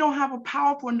 or you don't have a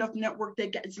powerful enough network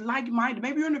that gets like-minded.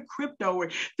 Maybe you're in the crypto or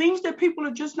things that people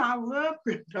are just not love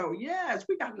crypto. Yes,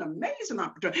 we got an amazing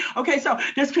opportunity. Okay, so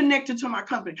that's connected to my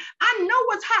company. I know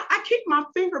what's hot. I keep my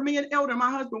finger, me and Elder,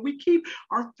 my husband, we keep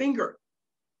our finger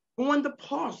on the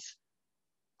pulse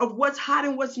of what's hot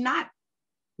and what's not.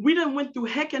 We done went through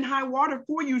heck and high water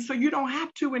for you, so you don't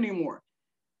have to anymore.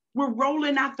 We're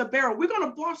rolling out the barrel. We're going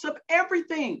to boss up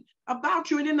everything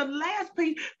about you. And in the last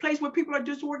place where people are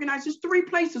disorganized, there's 3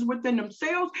 places within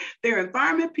themselves: their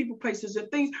environment, people, places,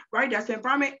 and things, right? That's the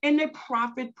environment, and their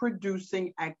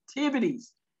profit-producing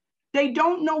activities. They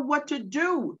don't know what to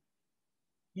do.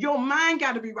 Your mind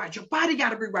got to be right. Your body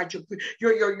got to be right.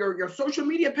 Your social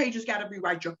media pages got to be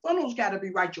right. Your funnels got to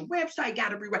be right. Your website got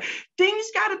to be right. Things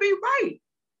got to be right.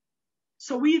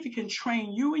 So we either can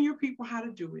train you and your people how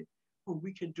to do it, or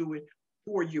we can do it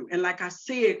for you. And like I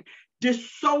said, there's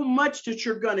so much that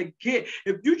you're going to get.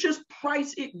 If you just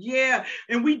price it, yeah.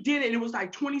 And we did it. And it was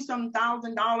like $20-some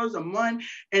thousand a month.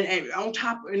 And on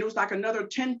top, and it was like another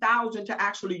 $10,000 to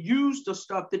actually use the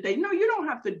stuff that no, you don't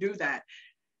have to do that.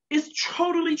 It's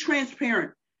totally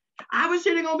transparent.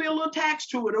 Obviously, there's going to be a little tax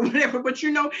to it or whatever, but you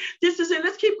know, this is it.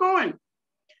 Let's keep going.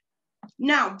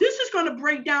 Now, this is going to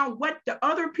break down what the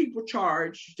other people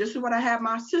charge. This is what I have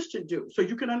my assistant do, so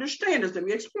you can understand this. Let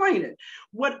me explain it.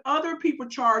 What other people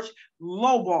charge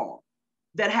lowball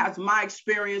that has my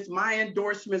experience, my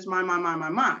endorsements,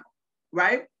 my,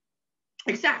 right?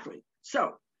 Exactly.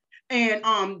 So,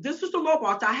 and this is the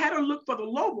lowball. So I had to look for the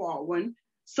lowball one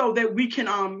so that we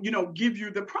can, you know, give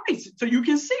you the price so you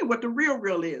can see what the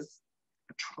real is.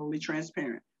 Totally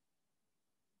transparent.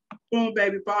 Boom,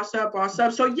 baby, boss up.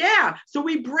 So yeah, so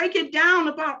we break it down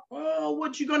about,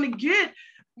 what you're going to get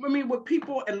with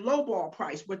people at lowball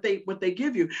price, what they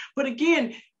give you. But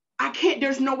again,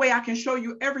 there's no way I can show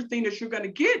you everything that you're going to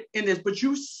get in this, but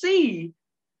you see,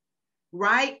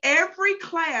 right? Every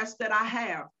class that I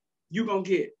have, you're going to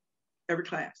get every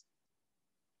class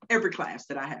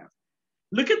that I have.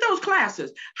 Look at those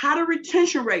classes. How to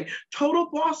retention rate, total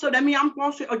boss up. That means I'm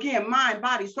boss again, mind,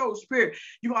 body, soul, spirit.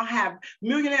 You're going to have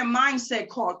millionaire mindset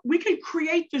calls. We can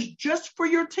create this just for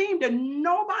your team that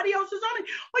nobody else is on it.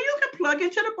 Or you can plug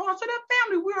into the boss of that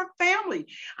family. We're a family.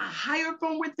 I hire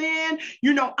from within.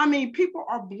 People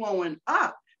are blowing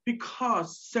up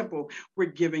because simple, we're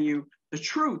giving you the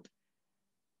truth.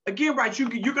 Again, right, you're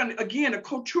going to, again, a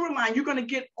couture line, you're going to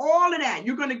get all of that.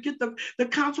 You're going to get the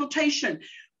consultation,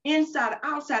 inside,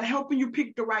 outside, helping you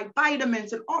pick the right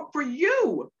vitamins and all for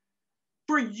you.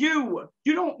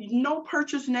 You don't, no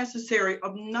purchase necessary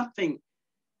of nothing.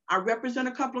 I represent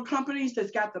a couple of companies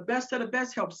that's got the best of the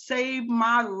best, help save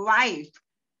my life.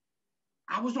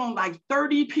 I was on like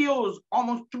 30 pills,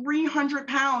 almost 300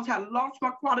 pounds, had lost my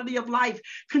quality of life,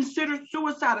 considered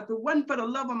suicide. If it wasn't for the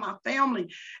love of my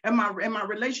family and my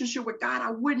relationship with God,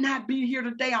 I would not be here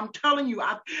today. I'm telling you,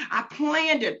 I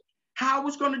planned it, how I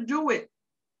was going to do it.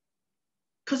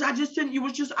 Because I just didn't,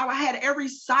 I had every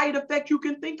side effect you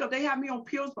can think of. They had me on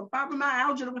pills from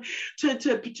fibromyalgia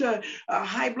to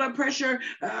high blood pressure,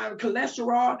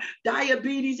 cholesterol,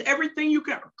 diabetes, everything you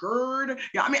can, GERD.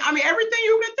 Yeah, everything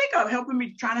you can think of,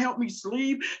 trying to help me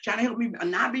sleep, trying to help me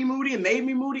not be moody. It made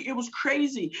me moody. It was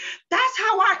crazy. That's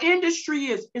how our industry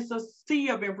is. It's a sea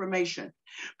of information.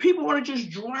 People want to just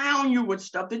drown you with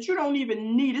stuff that you don't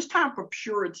even need. It's time for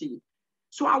purity.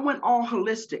 So I went all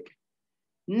holistic.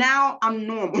 Now I'm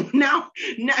normal. Now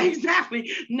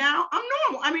exactly. Now I'm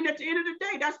normal. At the end of the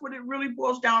day, that's what it really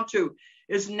boils down to,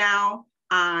 is now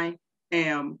I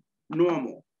am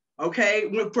normal.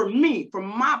 Okay. For me, for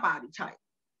my body type,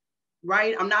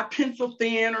 right? I'm not pencil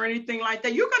thin or anything like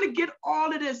that. You're going to get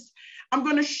all of this. I'm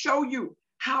going to show you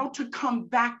how to come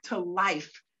back to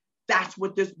life. That's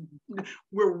what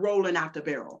we're rolling out the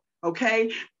barrel.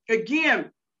 Okay.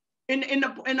 Again, in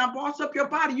the Boss Up Your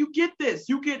Body, you get this.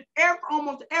 You get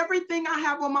almost everything I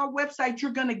have on my website,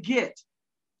 you're going to get,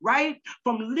 right?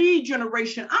 From lead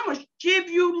generation, I'm going to give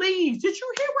you leads. Did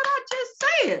you hear what I just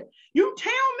said? You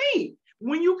tell me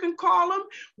when you can call them,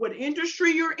 what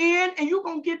industry you're in, and you're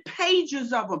going to get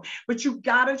pages of them. But I'm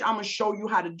going to show you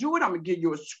how to do it. I'm going to give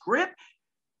you a script.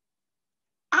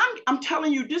 I'm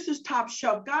telling you, this is top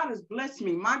shelf. God has blessed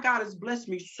me. My God has blessed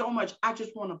me so much. I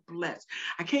just want to bless.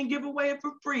 I can't give away it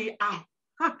for free.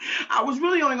 I was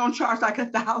really only going to charge like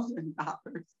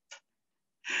 $1,000.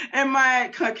 And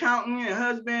my accountant and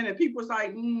husband and people was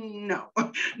like, no,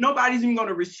 nobody's even going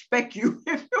to respect you.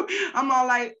 I'm all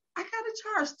like, I got to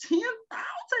charge $10,000.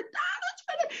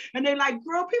 And they're like,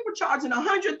 girl, people charging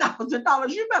 $100,000.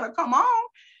 You better come on.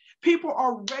 People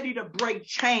are ready to break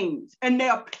chains, and they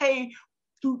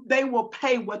will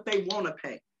pay what they want to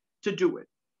pay to do it.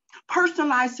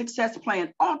 Personalized success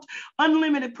plan,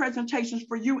 unlimited presentations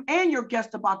for you and your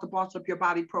guests about the Boss Up Your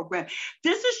Body program.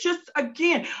 This is just,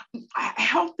 again,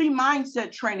 healthy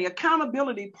mindset training,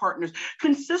 accountability partners,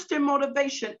 consistent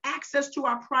motivation, access to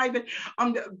our private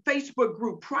Facebook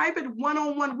group, private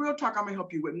one-on-one real talk. I'm going to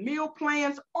help you with meal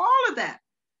plans, all of that.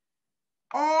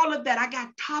 All of that. I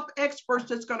got top experts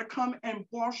that's going to come and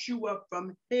wash you up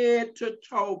from head to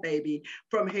toe, baby,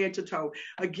 from head to toe.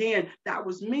 Again, that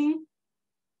was me.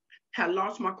 Had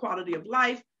lost my quality of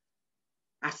life.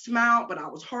 I smiled, but I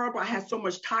was horrible. I had so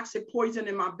much toxic poison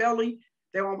in my belly.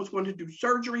 They almost wanted to do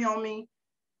surgery on me.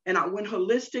 And I went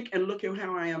holistic, and look at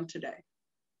how I am today.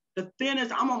 The thing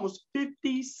is, I'm almost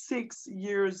 56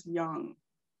 years young.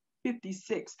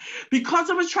 56,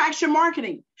 because of attraction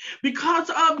marketing,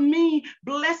 because of me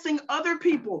blessing other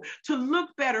people to look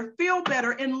better, feel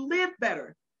better, and live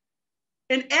better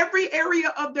in every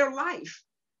area of their life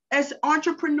as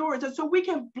entrepreneurs. And so we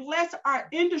can bless our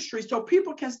industry so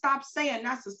people can stop saying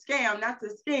that's a scam, that's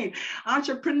a scheme.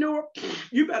 Entrepreneur,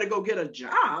 you better go get a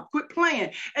job, quit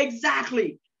playing.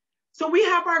 Exactly. So we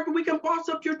can boss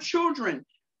up your children.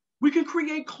 We can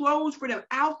create clothes for them,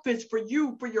 outfits for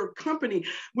you, for your company,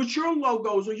 with your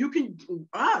logos, or you can,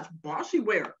 bossy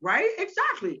wear, right?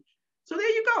 Exactly. So there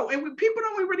you go. And when people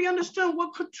don't really understand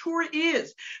what couture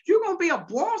is, if you're going to be a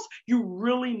boss, you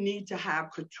really need to have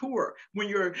couture when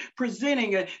you're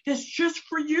presenting it. That's just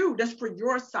for you. That's for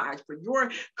your size, for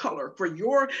your color, for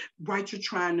what you're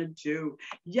trying to do.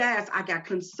 Yes, I got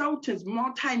consultants,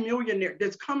 multimillionaire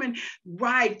that's coming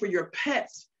right for your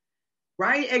pets,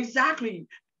 right? Exactly.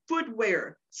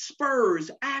 Footwear, spurs,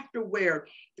 afterwear.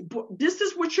 This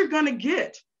is what you're going to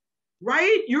get.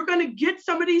 right? You're going to get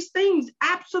some of these things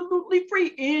absolutely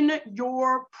free in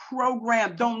your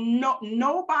program.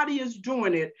 Nobody is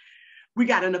doing it. We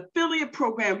got an affiliate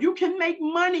program. You can make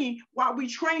money while we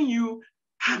train you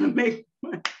how to make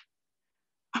money.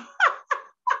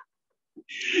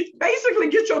 Basically,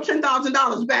 get your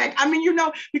 $10,000 back. I mean,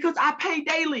 because I pay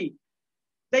daily.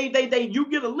 You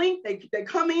get a link, they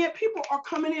come in. People are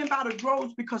coming in by the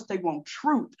droves because they want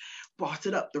truth. Boss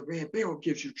it up. The Red Beryl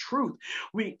gives you truth.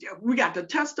 We got the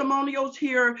testimonials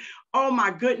here. Oh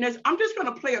my goodness. I'm just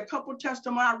gonna play a couple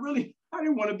testimonials. I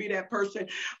didn't want to be that person,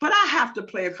 but I have to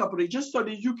play a couple of these just so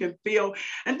that you can feel.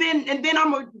 And then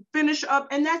I'm gonna finish up,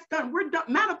 and that's done. We're done.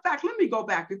 Matter of fact, let me go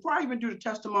back before I even do the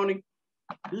testimony.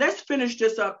 Let's finish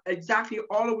this up, exactly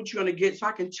all of what you're going to get, so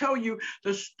I can tell you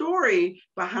the story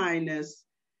behind this.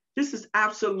 This is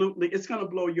absolutely, it's going to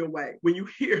blow you away when you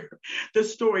hear the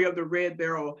story of the Red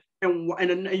Beryl,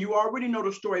 and you already know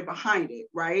the story behind it,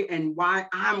 right? And why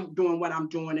I'm doing what I'm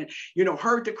doing, and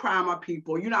heard the cry of my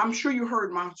people. I'm sure you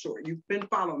heard my story. You've been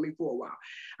following me for a while.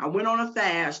 I went on a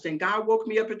fast, and God woke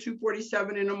me up at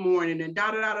 2:47 in the morning, and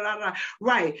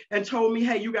right, and told me,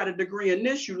 hey, you got a degree in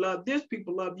this, you love this,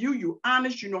 people love you, you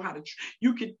honest, you know how to,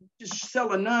 you could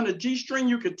sell a nun a G-string,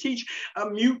 you could teach a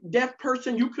mute deaf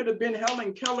person, you could have been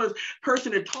Helen Keller's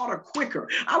person that taught her quicker.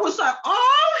 I was like,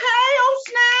 oh, hey, oh,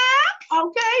 snap,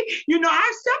 okay.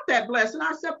 I accept that blessing,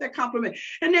 I accept that compliment,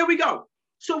 and there we go.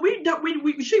 So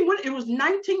she went, it was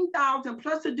 19,000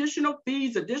 plus additional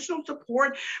fees, additional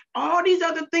support, all these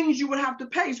other things you would have to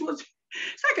pay. So it's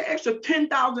like an extra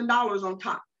 $10,000 on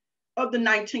top of the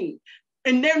 19.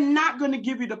 And they're not going to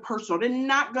give you the personal. They're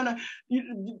not going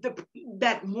to,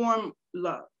 that warm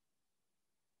love.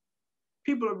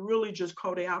 People are really just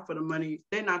coding out for the money.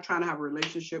 They're not trying to have a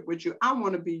relationship with you. I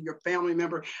want to be your family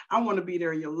member. I want to be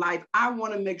there in your life. I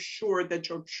want to make sure that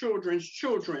your children's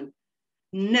children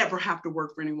never have to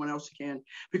work for anyone else again,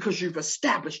 because you've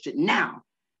established it now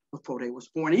before they was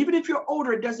born. Even if you're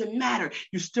older, it doesn't matter.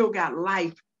 You still got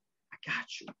life. I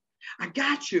got you. I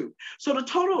got you. So the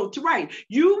total, right,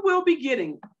 you will be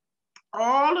getting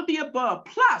all of the above,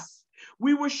 plus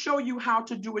we will show you how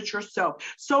to do it yourself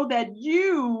so that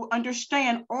you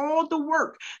understand all the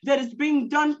work that is being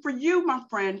done for you, my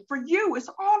friend, for you. It's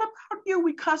all about you.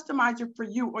 We customize it for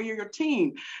you or your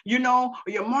team, or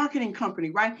your marketing company,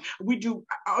 right? We do,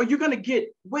 or you're going to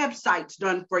get websites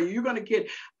done for you. You're going to get,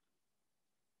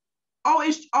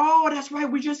 that's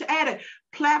right. We just added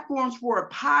platforms for a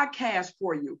podcast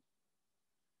for you.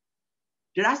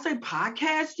 Did I say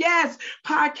podcast? Yes,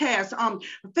 podcast.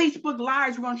 Facebook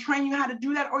Lives. We're going to train you how to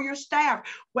do that, or your staff.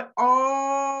 But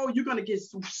you're going to get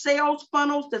some sales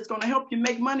funnels that's going to help you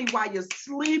make money while you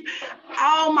sleep.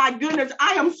 Oh my goodness,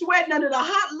 I am sweating under the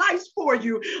hot lights for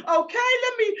you. Okay,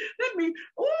 let me.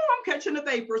 I'm catching the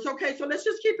vapors. Okay, so let's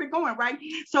just keep it going, right?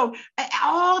 So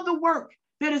all the work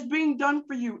that is being done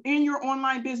for you in your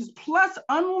online business, plus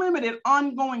unlimited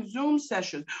ongoing Zoom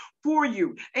sessions for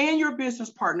you and your business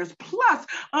partners, plus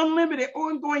unlimited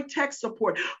ongoing tech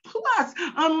support, plus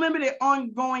unlimited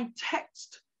ongoing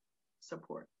text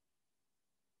support,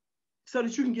 so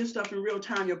that you can get stuff in real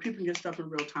time. Your people can get stuff in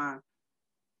real time.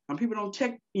 People don't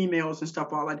check emails and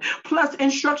stuff all like that. Plus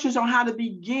instructions on how to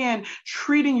begin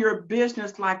treating your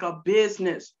business like a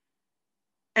business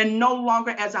and no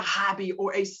longer as a hobby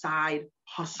or a side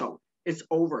hustle. It's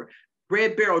over.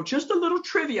 Red Beryl, just a little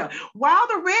trivia. While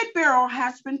the Red Beryl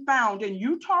has been found in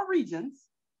Utah regions,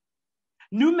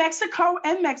 New Mexico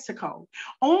and Mexico,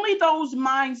 only those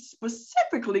mines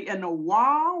specifically in the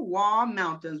Wah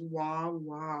Mountains,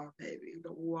 baby,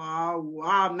 the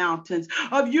Wah Mountains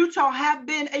of Utah have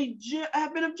been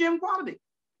of gem quality.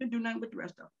 Didn't do nothing with the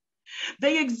rest of them.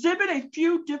 They exhibit a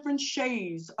few different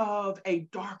shades of a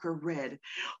darker red,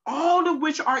 all of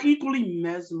which are equally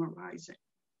mesmerizing.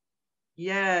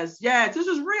 Yes, this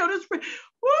is real.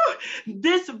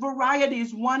 This variety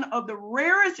is one of the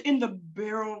rarest in the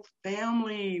Beryl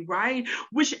family, right?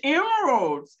 Which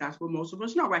emeralds, that's what most of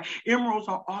us know, right? Emeralds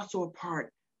are also a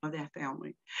part of that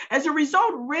family. As a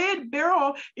result, Red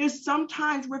Beryl is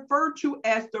sometimes referred to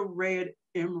as the red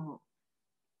emerald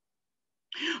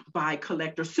by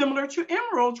collectors. Similar to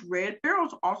emeralds, Red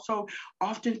Beryls also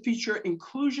often feature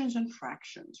inclusions and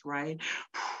fractions, right?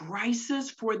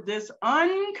 Prices for this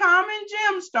uncommon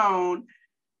gemstone,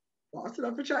 Lost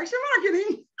Enough Attraction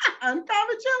Marketing,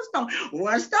 uncommon gemstone,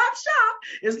 one-stop shop.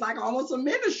 It's like almost a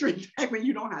ministry. I mean,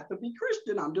 you don't have to be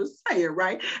Christian, I'm just saying,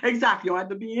 right? Exactly, you don't have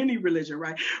to be any religion,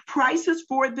 right? Prices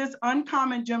for this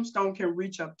uncommon gemstone can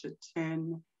reach up to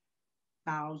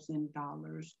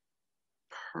 $10,000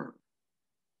 per.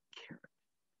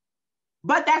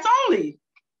 But that's only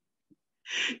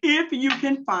If you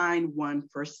can find one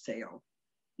for sale,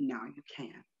 now you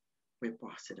can with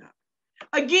Boss It Up.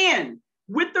 Again,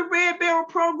 with the Red Beryl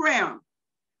program,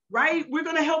 right? We're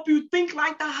going to help you think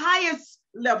like the highest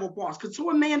level boss. Because so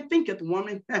a man thinketh,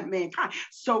 woman, mankind,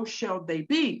 so shall they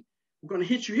be. We're going to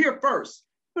hit you here first.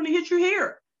 We're going to hit you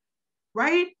here,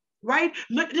 right? Right?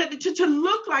 To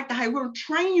look like the high. We're going to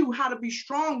train you how to be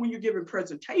strong when you're giving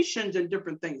presentations and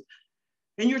different things.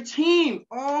 And your team,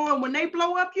 oh, and when they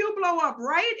blow up, you blow up,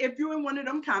 right? If you're in one of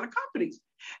them kind of companies.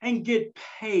 And get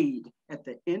paid at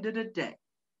the end of the day.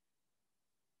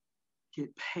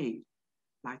 Get paid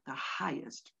like the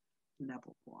highest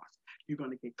level boss. You're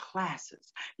going to get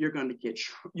classes. You're going to get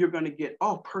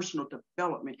personal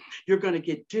development. You're going to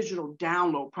get digital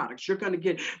download products. You're going to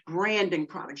get branding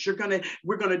products. We're going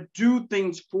to do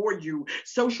things for you.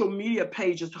 Social media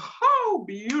pages. Oh,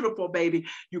 beautiful, baby.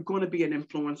 You're going to be an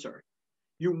influencer.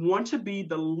 You want to be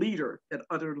the leader that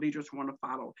other leaders want to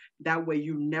follow. That way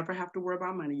you never have to worry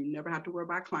about money. You never have to worry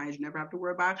about clients. You never have to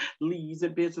worry about leads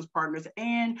and business partners.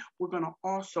 And we're going to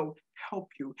also help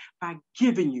you by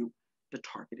giving you the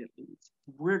targeted leads.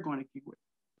 We're going to do it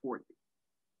for you.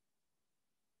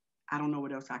 I don't know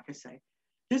what else I can say.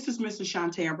 This is Mrs.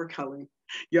 Shantae Amber Kelly,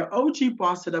 your OG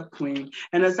Boss It Up Queen.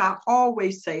 And as I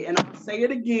always say, and I'll say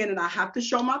it again, and I have to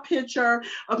show my picture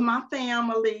of my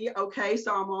family. Okay,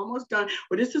 so I'm almost done.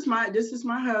 Well, this is my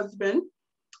husband.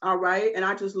 All right, and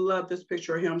I just love this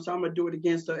picture of him. So I'm gonna do it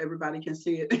again so everybody can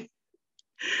see it.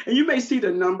 And you may see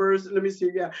the numbers. Let me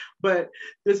see, yeah. But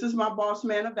this is my boss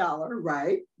man of valor,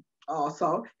 right?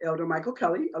 Also, Elder Michael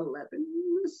Kelly,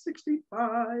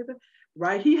 1165.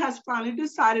 Right? He has finally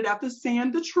decided, after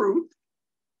seeing the truth,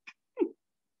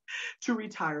 to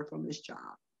retire from his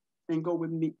job and go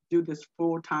with me, do this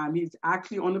full time. He's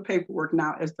actually on the paperwork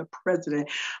now as the president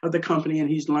of the company, and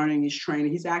he's learning, he's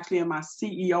training. He's actually in my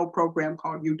CEO program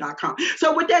called you.com.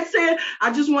 So with that said,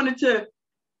 I just wanted to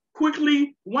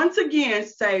quickly, once again,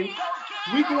 say,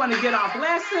 we're going to get our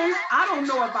blessings. I don't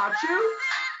know about you.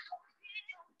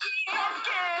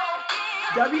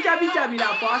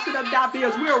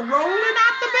 www.bossitup.biz. We are rolling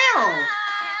out the barrel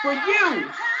for you.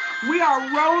 We are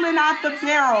rolling out the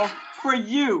barrel for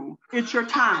you. It's your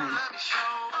time.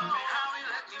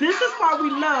 This is why we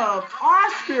love our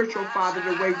spiritual father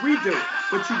the way we do.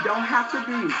 But you don't have to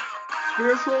be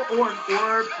spiritual or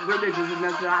religious. And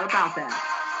that's not about that.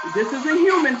 This is a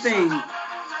human thing.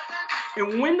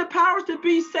 And when the powers that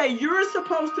be say you're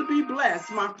supposed to be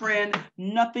blessed, my friend,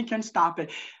 nothing can stop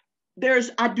it.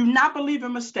 I do not believe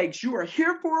in mistakes. You are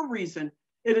here for a reason.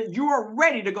 You are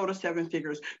ready to go to 7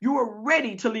 figures. You are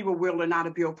ready to leave a will and not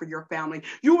a bill for your family.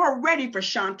 You are ready for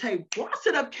Shantae Boss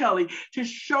It Up Kelly to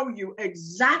show you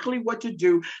exactly what to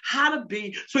do, how to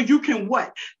be, so you can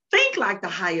what? Think like the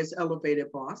highest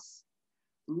elevated boss.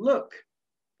 Look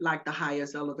like the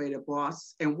highest elevated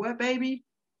boss. And what, baby?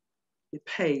 Get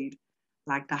paid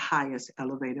like the highest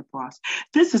elevated boss.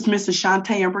 This is Mrs.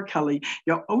 Shantae Amber Kelly,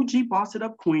 your OG Boss It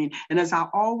Up Queen. And as I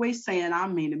always say, and I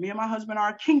mean it, me and my husband are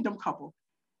a kingdom couple,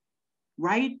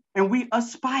 right? And we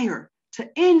aspire to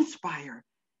inspire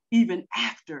even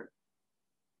after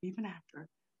we've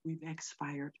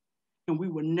expired. And we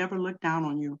will never look down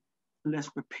on you unless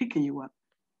we're picking you up,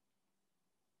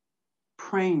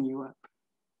 praying you up,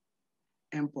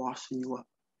 and bossing you up.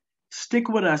 Stick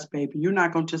with us, baby. You're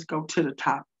not going to just go to the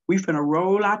top. We finna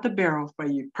roll out the barrel for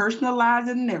you, personalize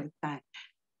it and everything.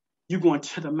 You're going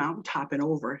to the mountaintop and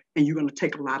over, and you're going to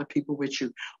take a lot of people with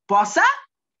you. Boss up,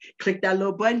 click that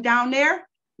little button down there.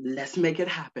 Let's make it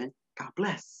happen. God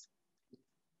bless.